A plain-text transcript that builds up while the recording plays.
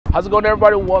How's it going,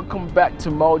 everybody? Welcome back to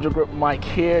Mojo Grip. Mike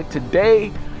here.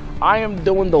 Today I am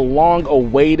doing the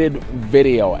long-awaited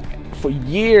video. For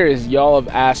years y'all have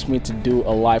asked me to do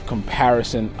a live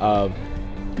comparison of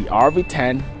the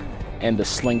RV-10 and the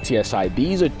Sling TSi.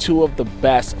 These are two of the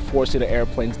best four-seater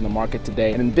airplanes in the market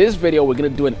today, and in this video we're going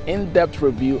to do an in-depth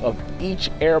review of each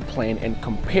airplane and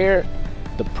compare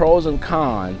the pros and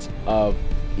cons of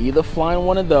either flying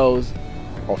one of those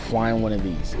or flying one of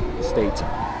these. Stay tuned.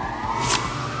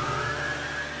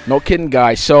 No kidding,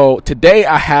 guys. So today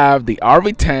I have the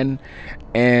RV-10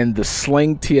 and the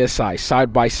Sling TSi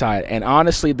side by side, and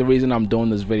honestly the reason I'm doing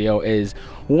this video is,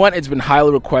 one, it's been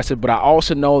highly requested, but I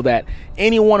also know that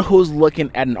anyone who's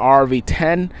looking at an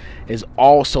RV-10 is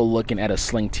also looking at a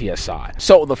Sling TSi.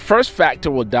 So the first factor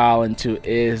we'll dial into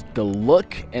is the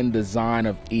look and design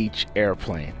of each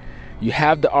airplane. You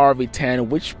have the RV-10,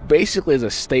 which basically is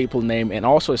a staple name and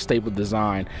also a staple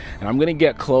design, and I'm going to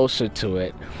get closer to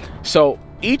it. So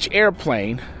each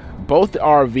airplane, both the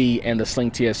RV and the Sling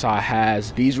TSi,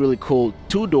 has these really cool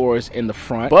two doors in the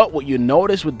front, but what you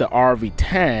notice with the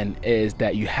RV-10 is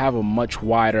that you have a much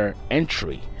wider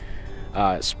entry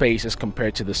space as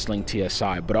compared to the Sling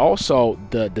TSi. But also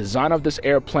the design of this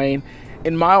airplane,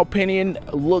 in my opinion,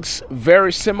 looks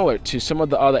very similar to some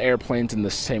of the other airplanes in the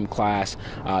same class.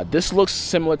 This looks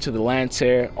similar to the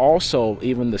Lancer, also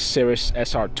even the Cirrus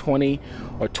SR20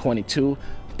 or 22.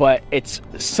 But it's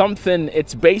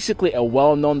basically a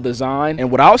well-known design, and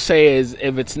what I'll say is,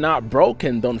 if it's not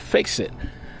broken, don't fix it.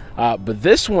 But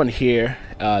this one here,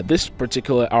 this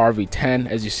particular RV-10,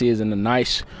 as you see, is in a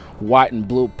nice white and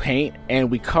blue paint, and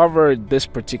we covered this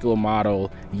particular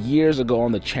model years ago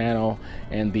on the channel,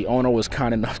 and the owner was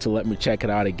kind enough to let me check it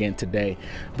out again today.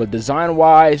 But design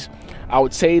wise, I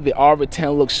would say the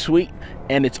RV-10 looks sweet,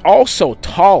 and it's also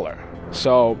taller.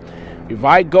 So if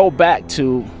I go back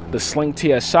to the Sling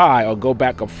TSi, or go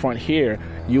back up front here,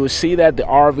 you will see that the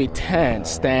RV-10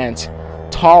 stands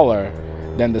taller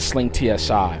than the Sling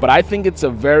TSi. But I think it's a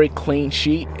very clean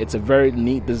sheet. It's a very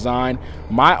neat design.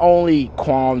 My only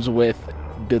qualms with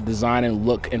the design and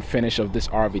look and finish of this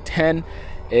RV-10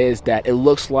 is that it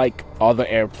looks like other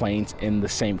airplanes in the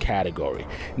same category.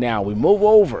 Now we move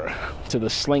over to the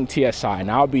Sling TSi,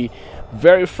 and I'll be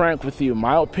very frank with you,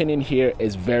 my opinion here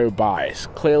is very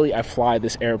biased. Clearly I fly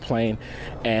this airplane,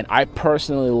 and I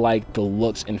personally like the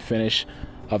looks and finish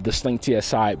of the Sling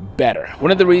TSi better. One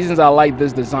of the reasons I like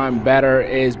this design better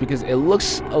is because it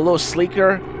looks a little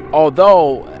sleeker,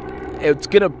 although it's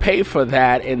gonna pay for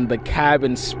that in the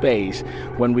cabin space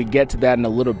when we get to that in a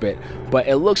little bit. But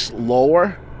it looks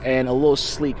lower and a little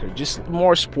sleeker, just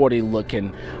more sporty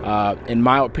looking, in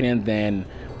my opinion, than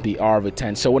the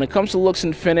RV-10. So when it comes to looks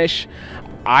and finish,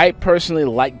 I personally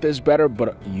like this better,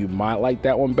 but you might like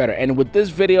that one better. And with this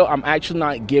video, I'm actually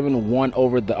not giving one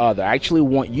over the other. I actually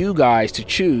want you guys to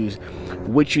choose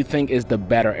which you think is the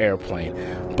better airplane.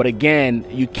 But again,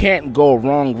 you can't go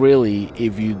wrong really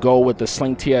if you go with the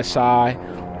Sling TSi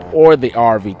or the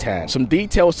RV-10. Some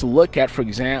details to look at, for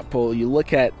example, you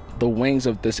look at the wings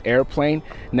of this airplane.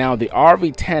 Now the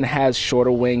RV-10 has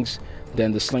shorter wings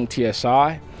than the Sling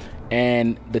TSi,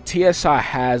 and the TSi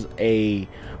has a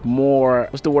more,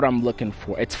 what's the word I'm looking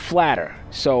for? It's flatter.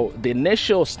 So the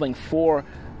initial Sling 4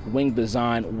 wing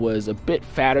design was a bit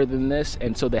fatter than this,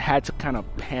 and so they had to kind of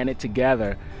pan it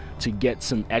together to get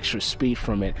some extra speed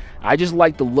from it. I just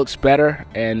like the looks better,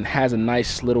 and has a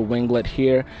nice little winglet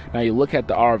here. Now you look at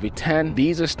the RV-10,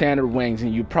 these are standard wings,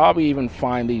 and you probably even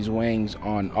find these wings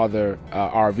on other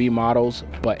RV models,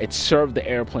 but it served the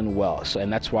airplane well, so,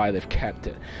 and that's why they've kept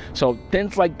it. So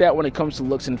things like that when it comes to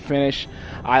looks and finish,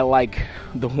 I like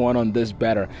the one on this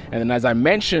better. And then, as I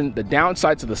mentioned, the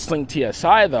downside to the Sling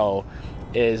TSi though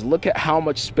is, look at how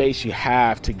much space you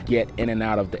have to get in and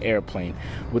out of the airplane.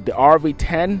 With the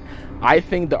RV-10, I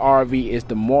think the RV is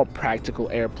the more practical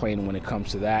airplane when it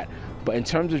comes to that. But in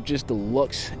terms of just the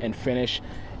looks and finish,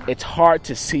 it's hard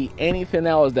to see anything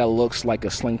else that looks like a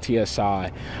Sling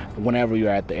TSi whenever you're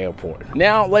at the airport.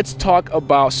 Now let's talk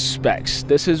about specs.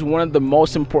 This is one of the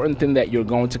most important things that you're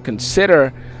going to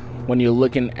consider when you're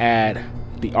looking at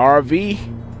the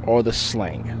RV or the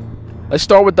Sling. Let's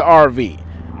start with the RV.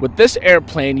 With this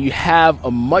airplane, you have a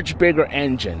much bigger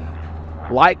engine,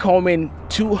 Lycoming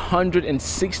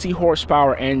 260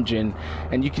 horsepower engine,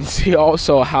 and you can see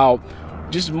also how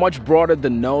just much broader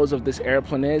the nose of this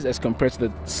airplane is as compared to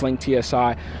the Sling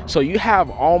TSi. So you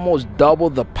have almost double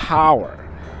the power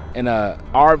in a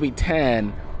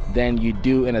RV-10 than you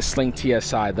do in a Sling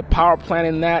TSi. The power plant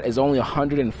in that is only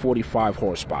 145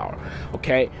 horsepower.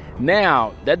 Okay,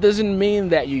 now that doesn't mean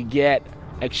that you get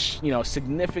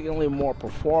significantly more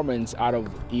performance out of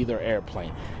either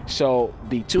airplane. So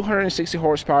the 260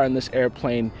 horsepower in this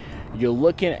airplane, you're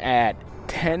looking at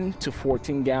 10 to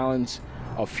 14 gallons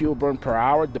of fuel burn per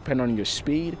hour, depending on your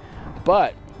speed.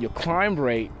 But your climb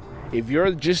rate, if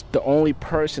you're just the only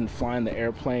person flying the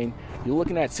airplane, you're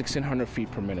looking at 1,600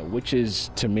 feet per minute, which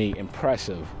is, to me,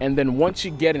 impressive. And then once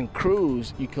you get in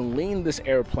cruise, you can lean this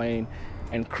airplane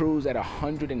and cruise at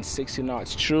 160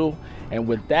 knots true, and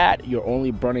with that you're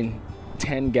only burning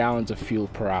 10 gallons of fuel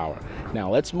per hour. Now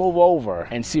let's move over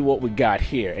and see what we got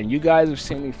here. And you guys have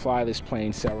seen me fly this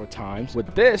plane several times.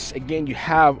 With this, again, you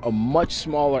have a much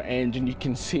smaller engine. You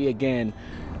can see again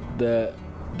the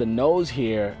nose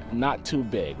here, not too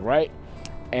big, right?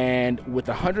 And with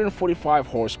 145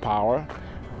 horsepower,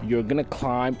 you're gonna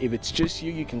climb, if it's just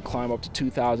you can climb up to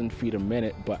 2,000 feet a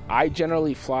minute, but I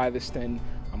generally fly this thing,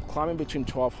 I'm climbing between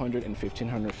 1,200 and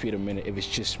 1,500 feet a minute if it's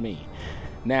just me.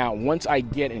 Now, once I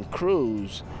get in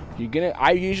cruise,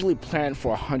 I usually plan for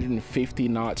 150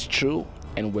 knots true,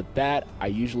 and with that, I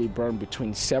usually burn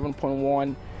between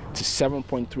 7.1 to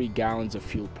 7.3 gallons of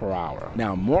fuel per hour.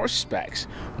 Now, more specs.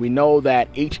 We know that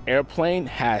each airplane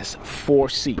has 4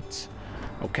 seats,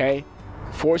 okay?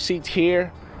 4 seats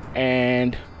here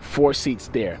and 4 seats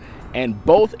there. And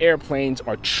both airplanes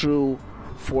are true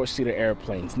 4-seater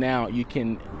airplanes. Now, you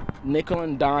can nickel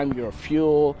and dime your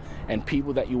fuel and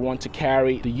people that you want to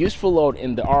carry. The useful load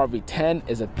in the RV10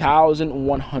 is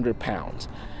 1,100 pounds.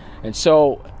 And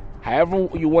so, however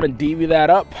you want to divvy that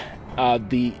up,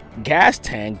 the gas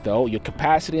tank, though, your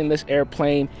capacity in this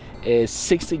airplane is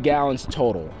 60 gallons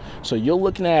total. So you're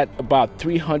looking at about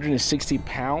 360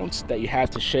 pounds that you have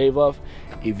to shave off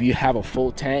if you have a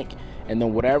full tank. And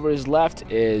then whatever is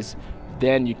left is,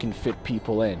 then you can fit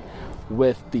people in.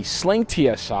 With the Sling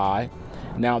TSi,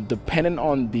 now depending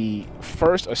on the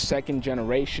first or second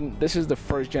generation, this is the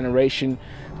first generation,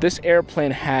 this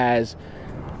airplane has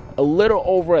a little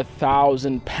over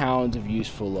 1,000 pounds of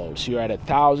useful load. So you're at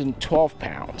 1,012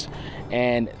 pounds.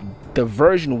 And the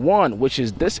version 1, which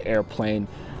is this airplane,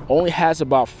 only has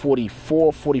about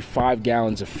 45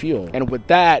 gallons of fuel. And with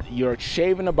that, you're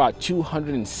shaving about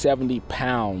 270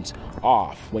 pounds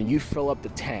off when you fill up the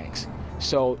tanks.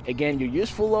 So again, your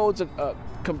useful loads are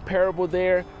comparable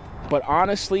there, but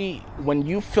honestly, when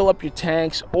you fill up your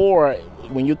tanks or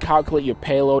when you calculate your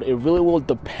payload, it really will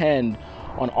depend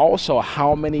on also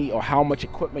how many or how much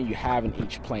equipment you have in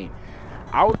each plane.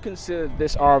 I would consider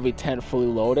this RV10 fully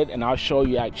loaded, and I'll show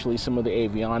you actually some of the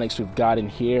avionics we've got in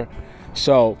here.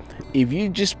 So if you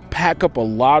just pack up a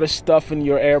lot of stuff in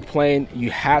your airplane, you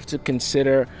have to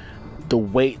consider the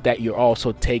weight that you're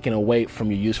also taking away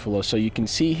from your useful load. So you can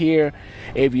see here,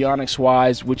 avionics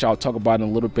wise, which I'll talk about in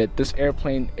a little bit, this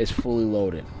airplane is fully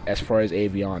loaded as far as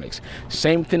avionics.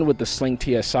 Same thing with the Sling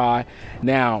TSi.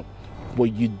 Now,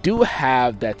 what you do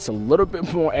have that's a little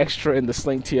bit more extra in the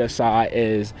Sling TSi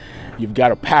is you've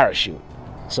got a parachute.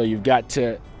 So you've got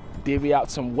to divvy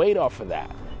out some weight off of that.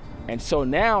 And so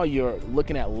now you're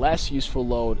looking at less useful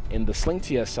load in the Sling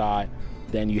TSi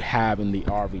than you have in the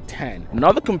RV10.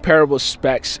 Another comparable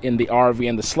specs in the RV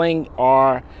and the Sling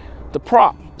are the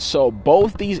prop. So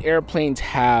both these airplanes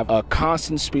have a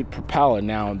constant speed propeller.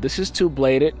 Now, this is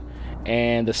 2-bladed,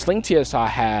 and the Sling TSi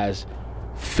has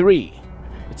 3.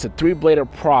 It's a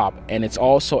 3-bladed prop, and it's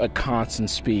also a constant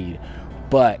speed.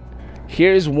 But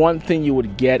here's one thing you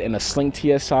would get in a Sling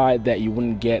TSi that you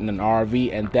wouldn't get in an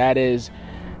RV, and that is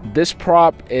this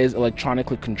prop is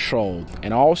electronically controlled,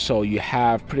 and also you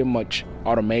have pretty much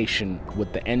automation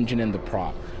with the engine and the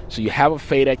prop. So you have a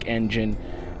FADEC engine.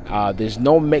 There's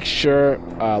no mixture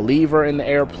lever in the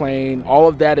airplane. All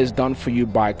of that is done for you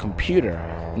by computer.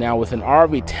 Now with an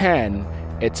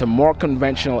RV10, it's a more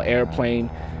conventional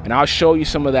airplane, and I'll show you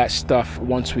some of that stuff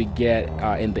once we get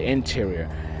in the interior.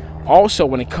 Also,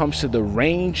 when it comes to the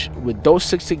range, with those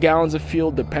 60 gallons of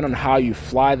fuel, depending on how you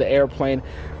fly the airplane,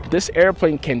 this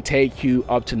airplane can take you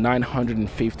up to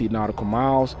 950 nautical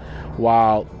miles,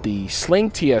 while the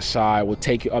Sling TSi will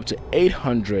take you up to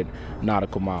 800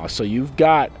 nautical miles. So you've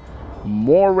got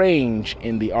more range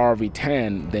in the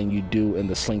RV10 than you do in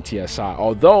the Sling TSi,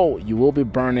 although you will be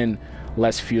burning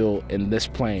less fuel in this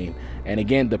plane. And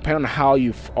again, depending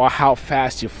on how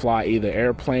fast you fly either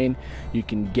airplane, you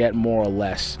can get more or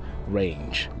less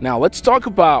range. Now let's talk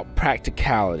about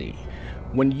practicality.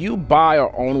 When you buy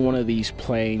or own one of these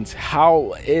planes,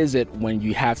 how is it when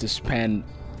you have to spend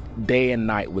day and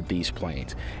night with these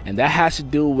planes? And that has to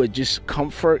do with just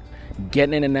comfort,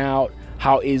 getting in and out,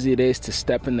 how easy it is to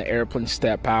step in the airplane,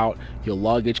 step out, your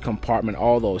luggage compartment,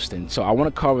 all those things. So I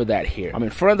want to cover that here. I mean,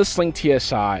 for the Sling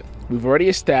TSi, we've already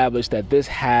established that this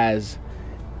has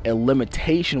a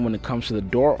limitation when it comes to the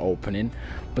door opening.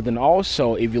 But then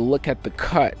also, if you look at the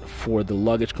cut for the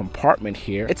luggage compartment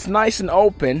here, it's nice and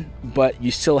open, but you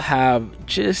still have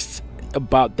just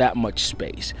about that much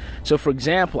space. So for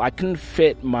example, I couldn't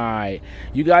fit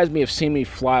you guys may have seen me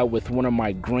fly with one of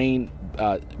my green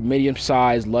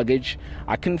medium-sized luggage.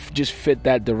 I couldn't just fit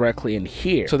that directly in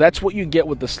here. So that's what you get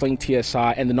with the Sling TSi.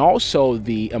 And then also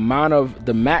the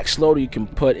max load you can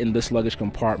put in this luggage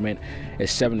compartment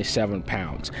is 77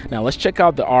 pounds. Now let's check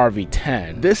out the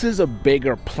RV10. This is a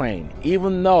bigger plane,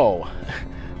 even though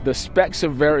the specs are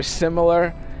very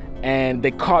similar and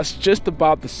they cost just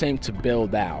about the same to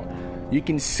build out. You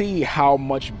can see how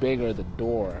much bigger the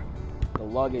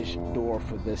luggage door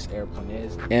for this airplane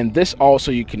is. And this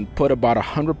also, you can put about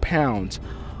 100 pounds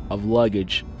of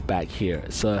luggage back here.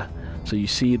 So you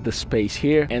see the space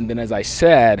here. And then, as I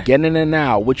said, getting in and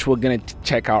out, which we're gonna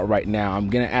check out right now. I'm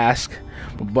gonna ask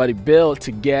my buddy Bill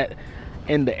to get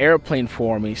in the airplane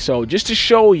for me. So just to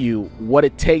show you what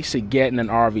it takes to get in an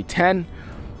RV10,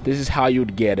 this is how you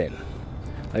would get in.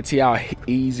 Let's see how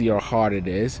easy or hard it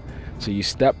is. So you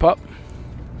step up,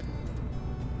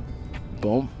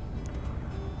 boom,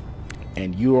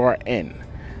 and you are in.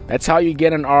 That's how you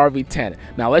get an RV10.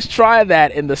 Now let's try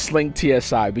that in the Sling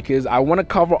TSi, because I want to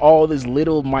cover all these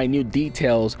little minute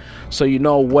details so you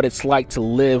know what it's like to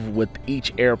live with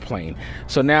each airplane.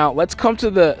 So now let's come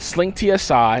to the Sling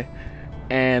TSi,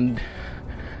 and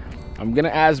I'm gonna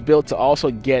ask Bill to also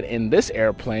get in this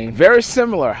airplane. Very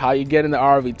similar how you get in the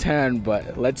RV10,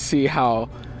 but let's see how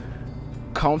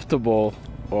comfortable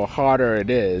or harder it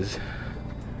is.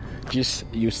 Just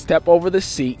you step over the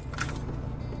seat,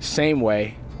 same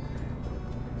way.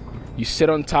 You sit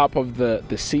on top of the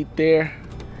seat there.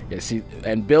 Yeah, see,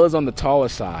 and Bill is on the taller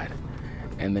side,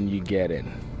 and then you get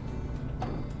in.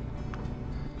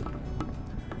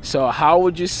 So how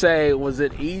would you say, was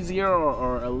it easier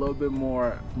or a little bit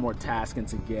more tasking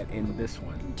to get in this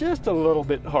one? Just a little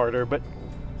bit harder, but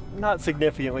not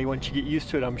significantly once you get used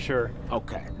to it, I'm sure.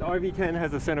 Okay. The RV10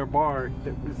 has a center bar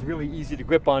that is really easy to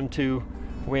grip onto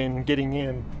when getting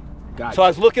in. Gotcha. So I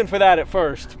was looking for that at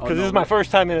first, because this is my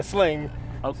first time in a Sling.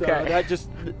 Okay. So that just,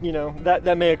 you know,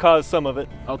 that may have caused some of it.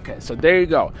 Okay, so there you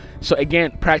go. So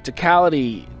again,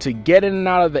 practicality, to get in and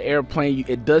out of the airplane,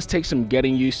 it does take some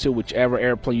getting used to whichever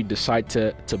airplane you decide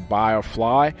to buy or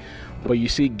fly. But you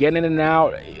see, getting in and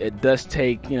out, it does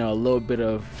take, you know, a little bit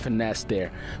of finesse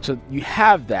there. So you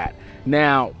have that.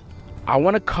 Now, I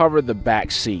want to cover the back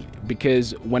seat,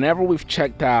 because whenever we've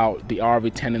checked out the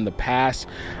RV10 in the past,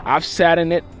 I've sat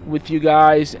in it with you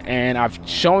guys and I've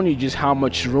shown you just how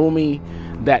much roomy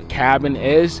that cabin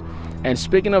is. And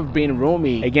speaking of being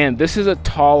roomy, again, this is a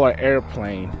taller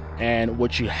airplane, and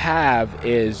what you have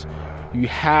is you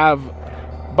have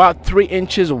about 3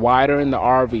 inches wider in the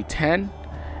RV10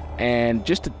 and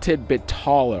just a tidbit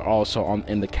taller also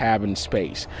in the cabin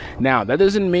space. Now, that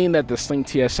doesn't mean that the Sling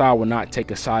TSi will not take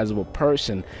a sizable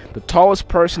person. The tallest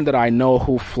person that I know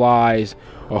who flies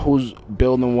or who's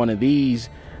building one of these,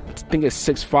 I think it's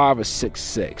 6'5" or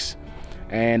 6'6".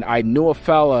 And I knew a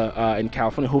fella in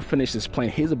California who finished this plane.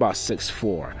 He's about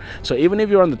 6'4". So even if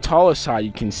you're on the taller side,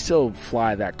 you can still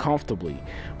fly that comfortably.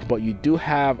 But you do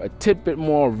have a tidbit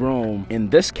more room in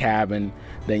this cabin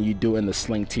than you do in the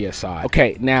Sling TSi.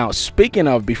 Okay, now speaking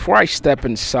of, before I step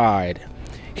inside,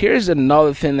 here's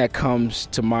another thing that comes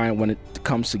to mind when it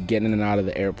comes to getting in and out of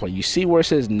the airplane. You see where it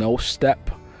says no step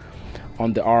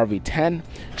on the RV10?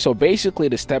 So basically,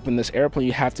 to step in this airplane,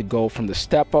 you have to go from the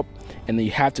step up, and then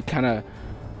you have to kind of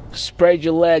spread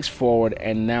your legs forward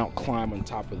and now climb on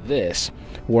top of this.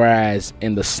 Whereas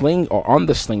in the Sling, or on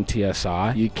the Sling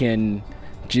TSi, you can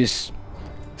just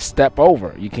step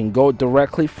over. You can go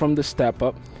directly from the step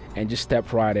up and just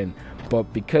step right in.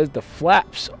 But because the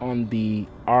flaps on the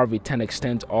RV10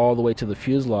 extends all the way to the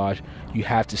fuselage, you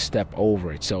have to step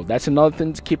over it. So that's another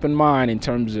thing to keep in mind in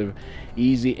terms of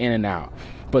easy in and out.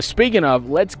 But speaking of,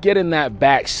 let's get in that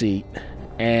back seat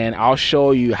and I'll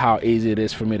show you how easy it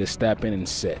is for me to step in and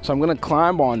sit. So I'm gonna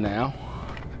climb on now,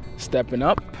 stepping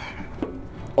up,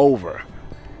 over.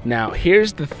 Now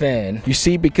here's the thing, you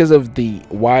see, because of the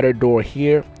wider door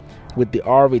here with the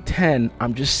RV10,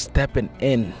 I'm just stepping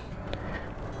in,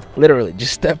 literally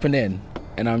just stepping in,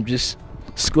 and I'm just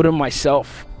scooting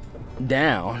myself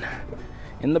down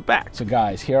in the back. So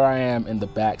guys, here I am in the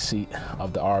back seat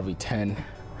of the RV10,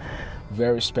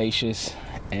 very spacious.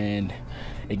 And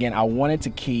again, I wanted to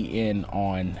key in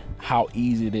on how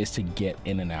easy it is to get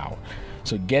in and out.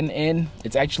 So getting in,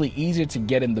 it's actually easier to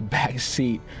get in the back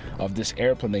seat of this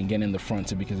airplane than getting in the front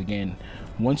seat, because again,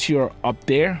 once you're up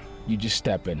there, you just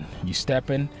step in. You step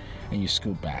in and you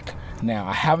scoot back. Now,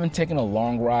 I haven't taken a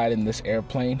long ride in this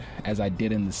airplane as I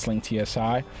did in the Sling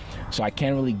TSi, so I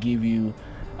can't really give you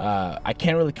I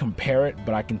can't really compare it,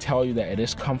 but I can tell you that it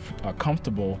is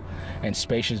comfortable and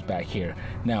spacious back here.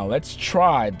 Now let's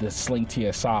try the Sling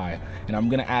TSi, and I'm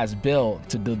gonna ask Bill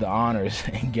to do the honors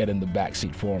and get in the back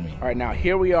seat for me. All right, now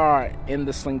here we are in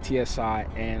the Sling TSi,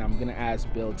 and I'm gonna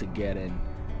ask Bill to get in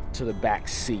to the back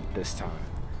seat this time.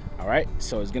 All right,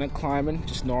 so he's gonna climb in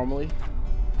just normally,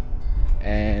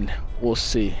 and we'll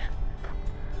see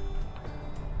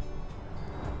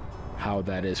how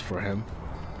that is for him.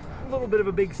 A little bit of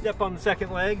a big step on the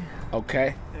second leg.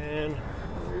 Okay. And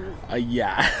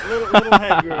yeah. little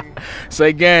headroom. So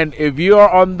again, if you are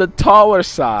on the taller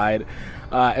side,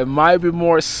 it might be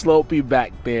more slopey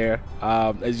back there.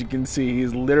 As you can see,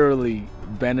 he's literally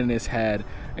bending his head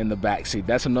in the back seat.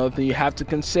 That's another thing you have to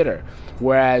consider.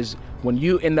 Whereas when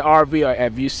you in the RV, or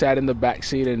have you sat in the back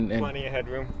seat and plenty of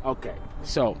headroom? Okay.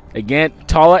 So again,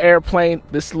 taller airplane.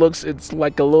 This looks, it's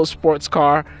like a little sports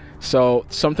car. So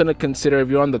something to consider. If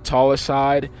you're on the taller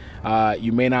side,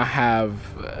 you may not have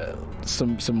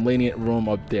some lenient room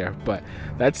up there, but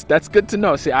that's good to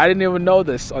know. See, I didn't even know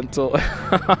this until all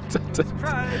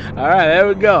right, there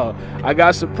we go. I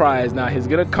got surprised. Now he's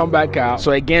gonna come back out.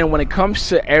 So again, when it comes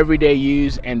to everyday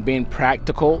use and being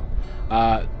practical,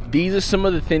 these are some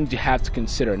of the things you have to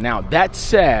consider. Now that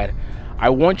said,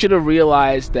 I want you to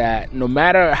realize that no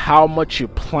matter how much you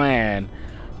plan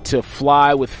to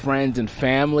fly with friends and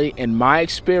family, in my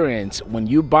experience, when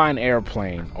you buy an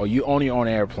airplane or you own your own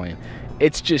airplane,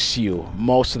 it's just you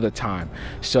most of the time.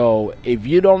 So if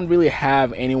you don't really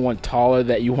have anyone taller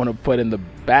that you want to put in the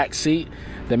back seat,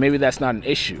 then maybe that's not an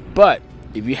issue. But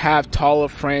if you have taller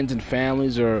friends and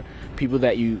families or people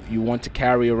that you want to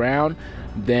carry around,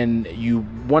 then you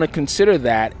want to consider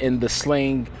that in the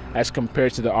Sling as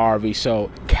compared to the RV. So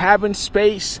cabin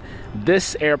space,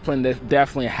 this airplane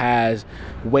definitely has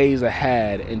ways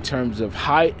ahead in terms of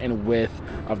height and width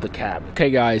of the cabin. Okay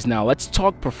guys, now let's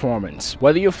talk performance.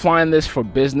 Whether you're flying this for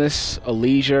business or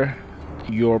leisure,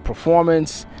 your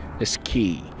performance is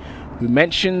key. We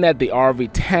mentioned that the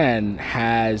RV-10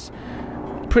 has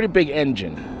a pretty big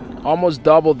engine, almost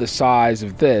double the size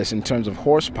of this in terms of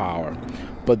horsepower.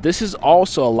 But this is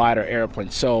also a lighter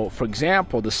airplane. So for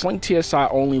example, the Sling TSi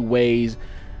only weighs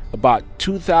about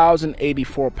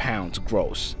 2,084 pounds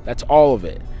gross. That's all of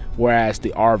it. Whereas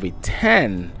the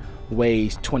RV-10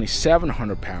 weighs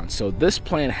 2,700 pounds. So this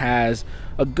plane has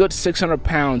a good 600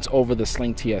 pounds over the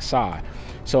Sling TSi.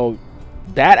 So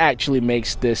that actually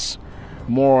makes this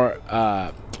more,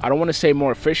 I don't want to say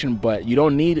more efficient, but you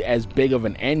don't need as big of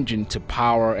an engine to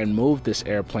power and move this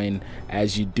airplane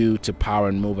as you do to power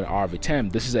and move an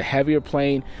RV-10. This is a heavier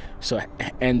plane, so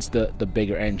hence the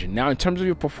bigger engine. Now in terms of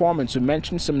your performance, we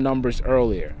mentioned some numbers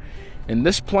earlier. In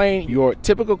this plane, your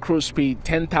typical cruise speed,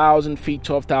 10,000 feet,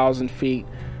 12,000 feet,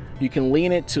 you can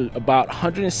lean it to about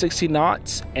 160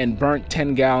 knots and burn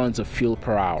 10 gallons of fuel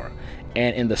per hour.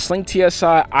 And in the Sling TSi,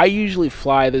 I usually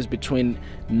fly this between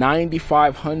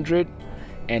 9,500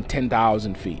 and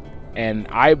 10,000 feet. And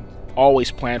I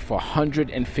always plan for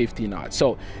 150 knots.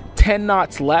 So 10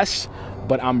 knots less,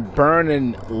 but I'm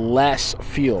burning less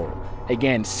fuel.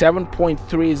 Again,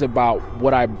 7.3 is about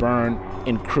what I burn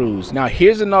in cruise. Now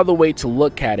here's another way to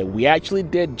look at it. We actually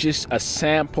did just a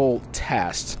sample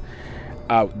test,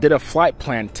 did a flight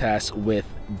plan test with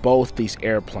both these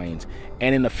airplanes,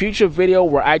 and in a future video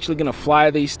we're actually going to fly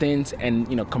these things and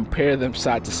compare them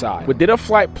side to side. We did a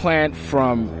flight plan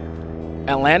from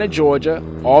Atlanta, Georgia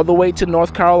all the way to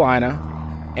North Carolina,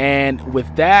 and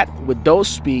with those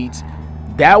speeds,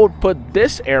 that would put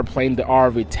this airplane, the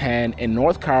RV-10, in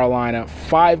North Carolina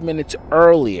 5 minutes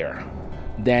earlier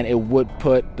than it would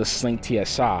put the Sling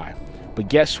TSi. But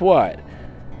guess what?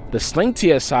 The Sling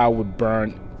TSi would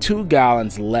burn 2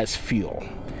 gallons less fuel.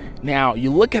 Now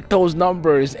you look at those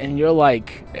numbers and you're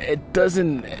like, it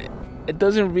doesn't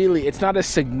really, it's not as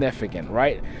significant,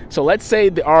 right? So let's say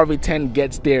the RV-10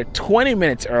 gets there 20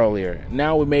 minutes earlier.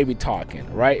 Now we may be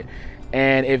talking, right?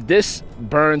 And if this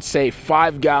burns, say,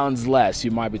 5 gallons less,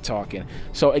 you might be talking.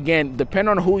 So again,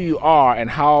 depending on who you are and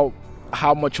how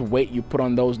much weight you put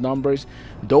on those numbers,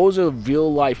 those are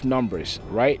real life numbers,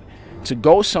 right? To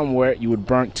go somewhere, you would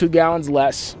burn 2 gallons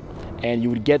less and you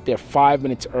would get there 5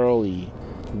 minutes early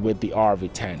with the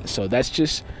RV-10. So that's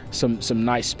just some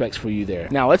nice specs for you there.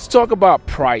 Now let's talk about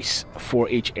price for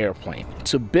each airplane.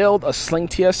 To build a Sling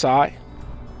TSi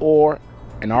or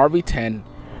an RV-10,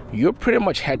 you're pretty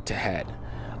much head to head.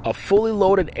 A fully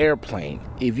loaded airplane,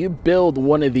 if you build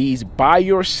one of these by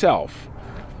yourself,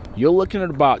 you're looking at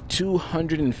about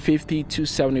 $250,000 to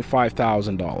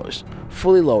 $275,000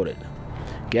 fully loaded.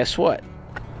 Guess what?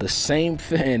 The same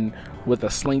thing with a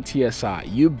Sling TSi.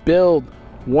 You build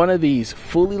one of these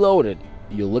fully loaded,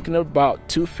 you're looking at about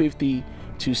 $250,000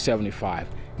 to $275,000.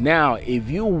 Now, if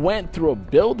you went through a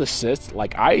build assist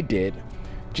like I did,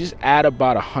 just add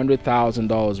about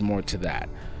 $100,000 more to that.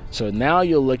 So now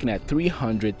you're looking at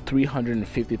 $300,000,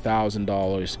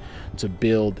 $350,000 to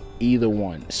build either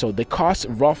one. So they cost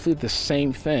roughly the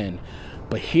same thing.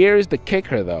 But here's the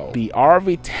kicker though. The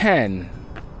RV10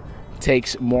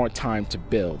 takes more time to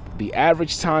build. The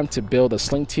average time to build a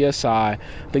Sling TSi, I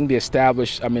think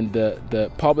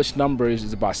the published numbers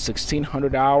is about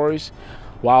 1,600 hours,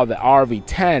 while the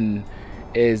RV10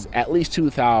 is at least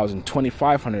 2,000,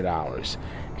 2,500 hours.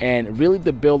 And really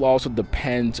the build also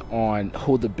depends on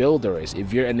who the builder is.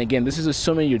 And again, this is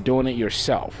assuming you're doing it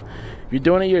yourself. If you're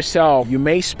doing it yourself, you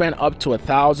may spend up to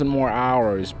 1,000 more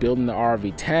hours building the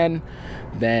RV10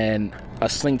 than a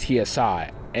Sling TSi.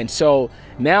 And so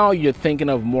now you're thinking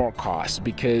of more costs,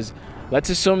 because let's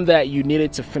assume that you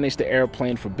needed to finish the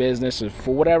airplane for business or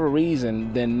for whatever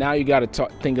reason, then now you got to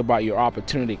think about your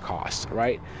opportunity costs,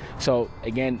 right? So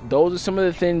again, those are some of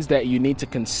the things that you need to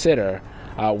consider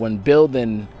when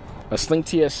building a Sling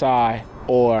TSi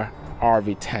or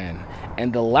RV10.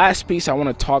 And the last piece I want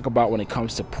to talk about when it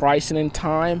comes to pricing and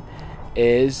time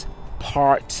is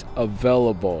parts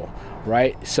available,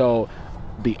 right? So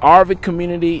the RV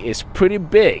community is pretty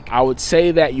big. I would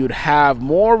say that you'd have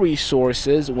more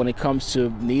resources when it comes to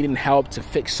needing help to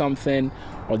fix something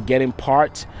or getting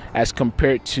parts as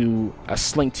compared to a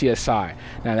Sling TSi.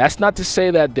 Now, that's not to say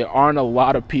that there aren't a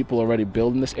lot of people already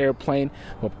building this airplane,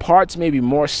 but parts may be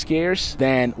more scarce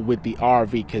than with the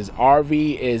RV, because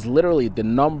RV is literally the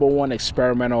 #1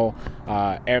 experimental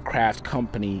aircraft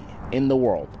company in the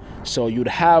world. So you'd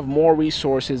have more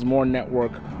resources, more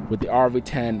network with the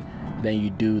RV10 than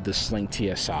you do the Sling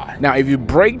TSi. Now, if you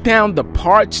break down the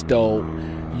parts though,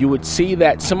 you would see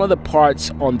that some of the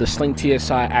parts on the Sling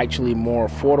TSi are actually more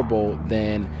affordable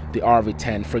than the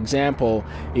RV10. For example,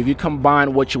 if you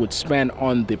combine what you would spend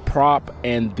on the prop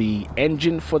and the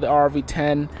engine for the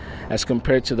RV10 as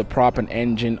compared to the prop and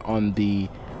engine on the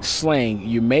Sling,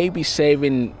 you may be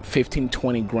saving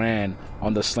 15-20 grand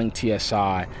on the Sling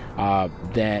TSi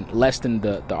than less than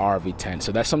the RV10.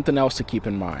 So that's something else to keep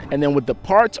in mind. And then with the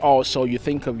parts also, you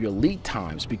think of your lead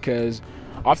times, because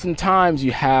oftentimes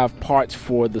you have parts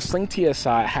for the Sling TSi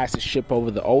has to ship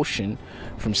over the ocean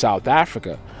from South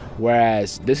Africa,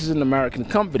 whereas this is an American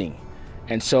company,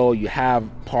 and so you have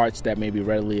parts that may be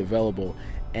readily available.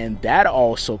 And that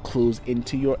also clues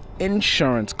into your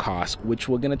insurance costs, which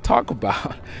we're going to talk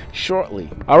about shortly.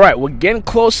 All right, we're getting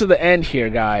close to the end here,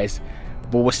 guys,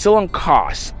 but we're still on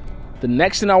costs. The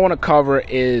next thing I want to cover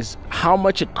is how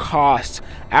much it costs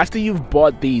after you've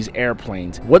bought these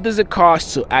airplanes. What does it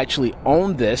cost to actually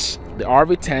own this, the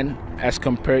RV10, as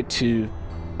compared to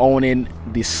owning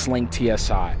the Sling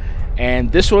TSi?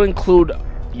 And this will include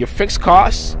your fixed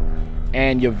costs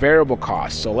and your variable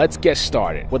costs. So let's get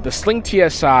started with the Sling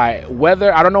TSi. I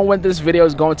don't know when this video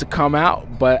is going to come out,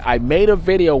 but I made a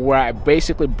video where I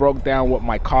basically broke down what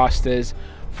my cost is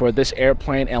for this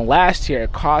airplane, and last year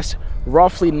it cost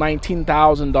roughly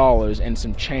 $19,000 and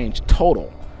some change total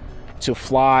to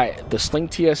fly the Sling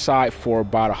TSi for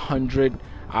about 100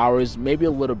 hours, maybe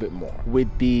a little bit more. With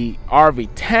the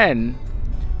RV10,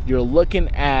 you're looking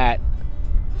at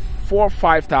 $4,000 or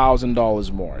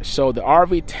 $5,000 more. So the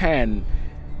RV10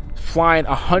 flying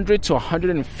 100 to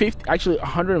 150, actually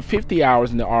 150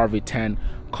 hours in the RV10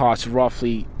 costs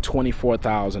roughly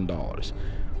 $24,000.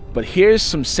 But here's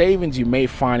some savings you may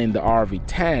find in the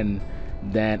RV10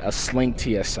 than a Sling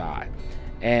TSi,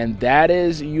 and that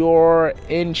is your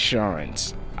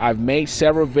insurance. I've made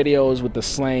several videos with the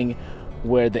Sling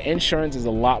where the insurance is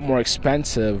a lot more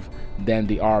expensive than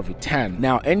the RV10.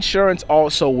 Now, insurance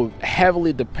also will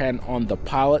heavily depend on the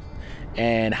pilot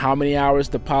and how many hours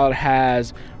the pilot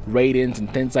has, ratings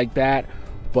and things like that.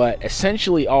 But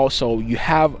essentially also, you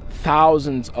have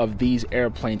thousands of these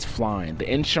airplanes flying.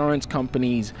 The insurance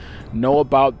companies know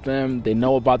about them, they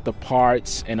know about the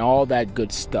parts and all that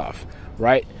good stuff,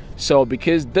 right? So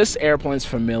because this airplane is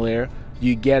familiar,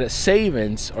 you get a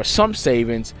savings or some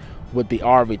savings with the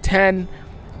RV10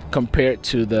 compared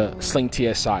to the Sling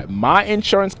TSi. My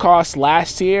insurance cost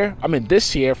this year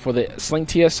for the Sling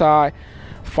TSi,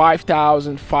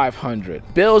 $5,500.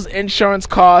 Bill's insurance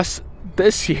costs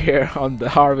this year on the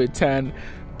RV10,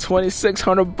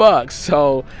 $2,600.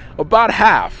 So about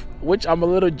half, which I'm a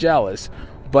little jealous.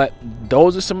 But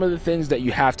those are some of the things that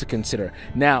you have to consider.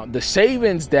 Now, the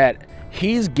savings that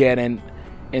he's getting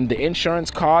in the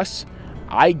insurance costs,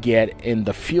 I get in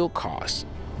the fuel cost,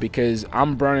 because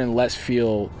I'm burning less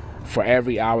fuel for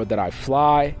every hour that I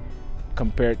fly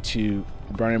compared to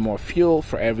burning more fuel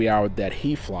for every hour that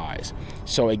he flies.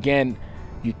 So again,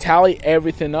 you tally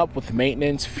everything up with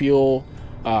maintenance, fuel,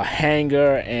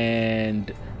 hangar,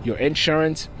 and your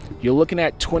insurance, you're looking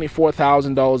at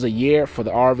 $24,000 a year for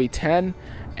the RV10,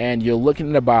 and you're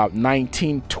looking at about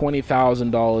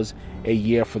 $20,000 a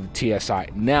year for the TSi.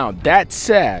 Now, that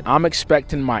said, I'm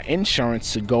expecting my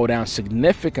insurance to go down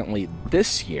significantly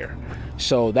this year.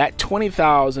 So that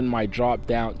 $20,000 might drop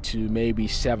down to maybe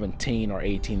 $17,000 or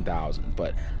 $18,000,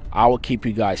 but I will keep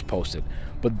you guys posted.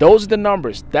 But those are the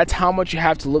numbers. That's how much you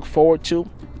have to look forward to.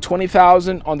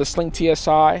 $20,000 on the Sling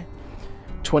TSi,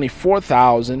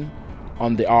 $24,000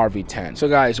 on the RV10. So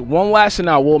guys, one last thing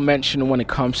I will mention when it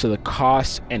comes to the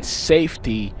cost and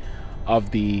safety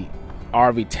of the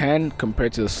RV10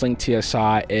 compared to the Sling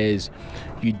TSi is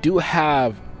you do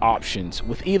have options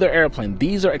with either airplane.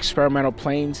 These are experimental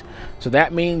planes, so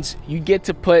that means you get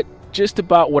to put just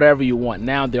about whatever you want.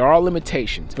 Now, there are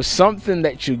limitations, but something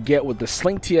that you get with the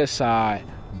Sling TSi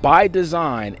by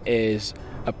design is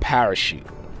a parachute.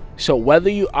 So whether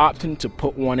you opt in to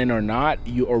put one in or not,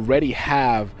 you already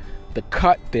have the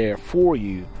cut there for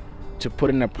you to put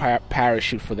in a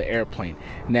parachute for the airplane.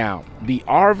 Now, the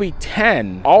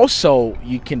RV10 also,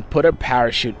 you can put a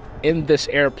parachute in this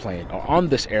airplane or on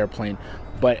this airplane,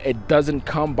 but it doesn't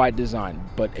come by design.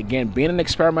 But again, being an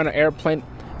experimental airplane,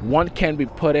 one can be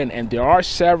put in, and there are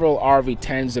several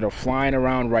RV10s that are flying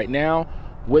around right now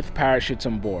with parachutes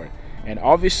on board. And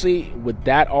obviously with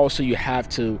that also, you have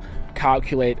to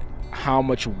calculate how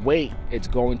much weight it's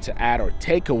going to add or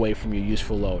take away from your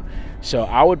useful load. So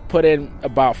I would put in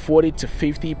about 40 to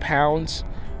 50 pounds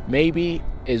maybe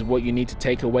is what you need to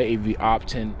take away if you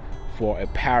opt in for a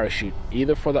parachute,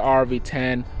 either for the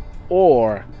RV10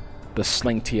 or the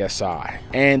Sling TSi.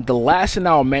 And the last thing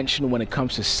I'll mention when it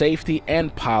comes to safety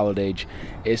and pilotage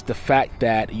is the fact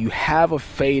that you have a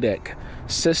FADEC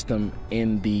system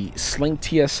in the Sling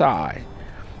TSi.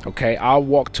 Okay, I'll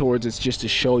walk towards it just to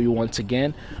show you once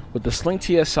again with the Sling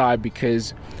TSi,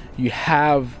 because you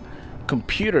have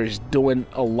computers doing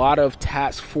a lot of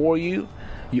tasks for you.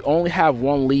 You only have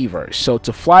one lever. So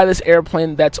to fly this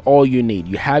airplane, that's all you need.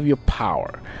 You have your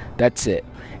power. That's it.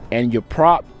 And your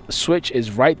prop switch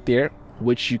is right there,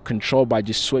 which you control by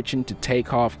just switching to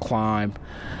takeoff, climb,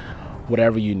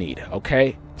 whatever you need.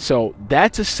 Okay, so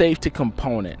that's a safety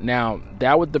component. Now,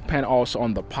 that would depend also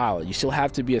on the pilot. You still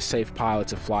have to be a safe pilot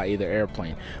to fly either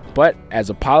airplane. But as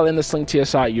a pilot in the Sling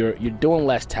TSi, you're doing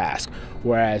less tasks.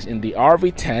 Whereas in the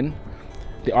RV10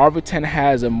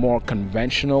 has a more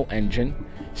conventional engine.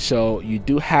 So you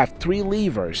do have 3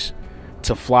 levers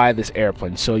to fly this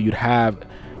airplane. So you'd have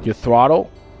your throttle,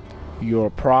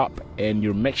 your prop, and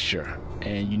your mixture.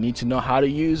 And you need to know how to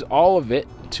use all of it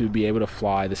to be able to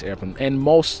fly this airplane. And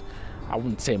I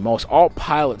wouldn't say most, all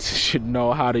pilots should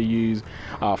know how to use,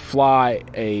 fly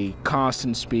a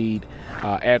constant speed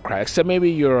aircraft, except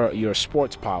maybe you're a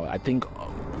sports pilot. I think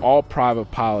all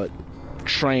private pilot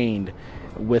trained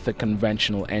with a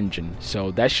conventional engine,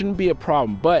 so that shouldn't be a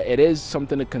problem. But it is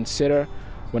something to consider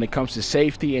when it comes to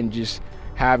safety and just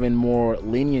having more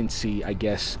leniency, I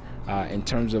guess, in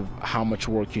terms of how much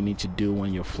work you need to do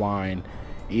when you're flying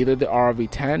either the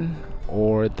RV10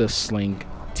 or the Sling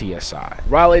TSi.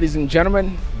 Right, ladies and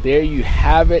gentlemen, there you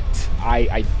have it.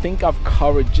 I think I've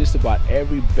covered just about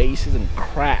every bases and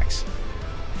cracks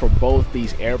for both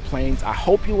these airplanes. I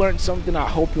hope you learned something. I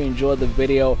hope you enjoyed the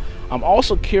video. I'm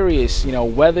also curious,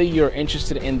 whether you're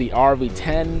interested in the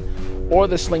RV10 or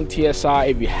the Sling TSi.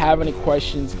 If you have any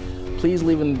questions, please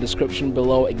leave in the description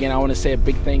below. Again, I want to say a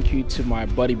big thank you to my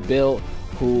buddy Bill,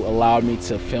 who allowed me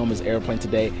to film his airplane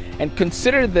today. And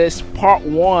consider this part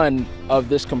 1 of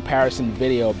this comparison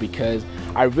video, because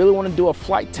I really want to do a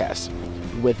flight test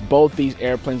with both these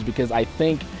airplanes, because I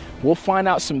think we'll find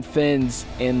out some things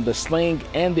in the Sling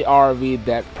and the RV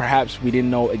that perhaps we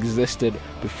didn't know existed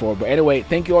before. But anyway,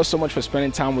 thank you all so much for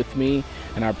spending time with me,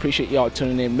 and I appreciate y'all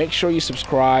tuning in. Make sure you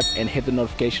subscribe and hit the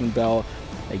notification bell.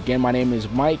 Again, my name is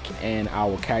Mike, and I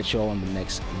will catch you all in the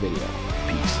next video.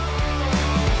 Peace.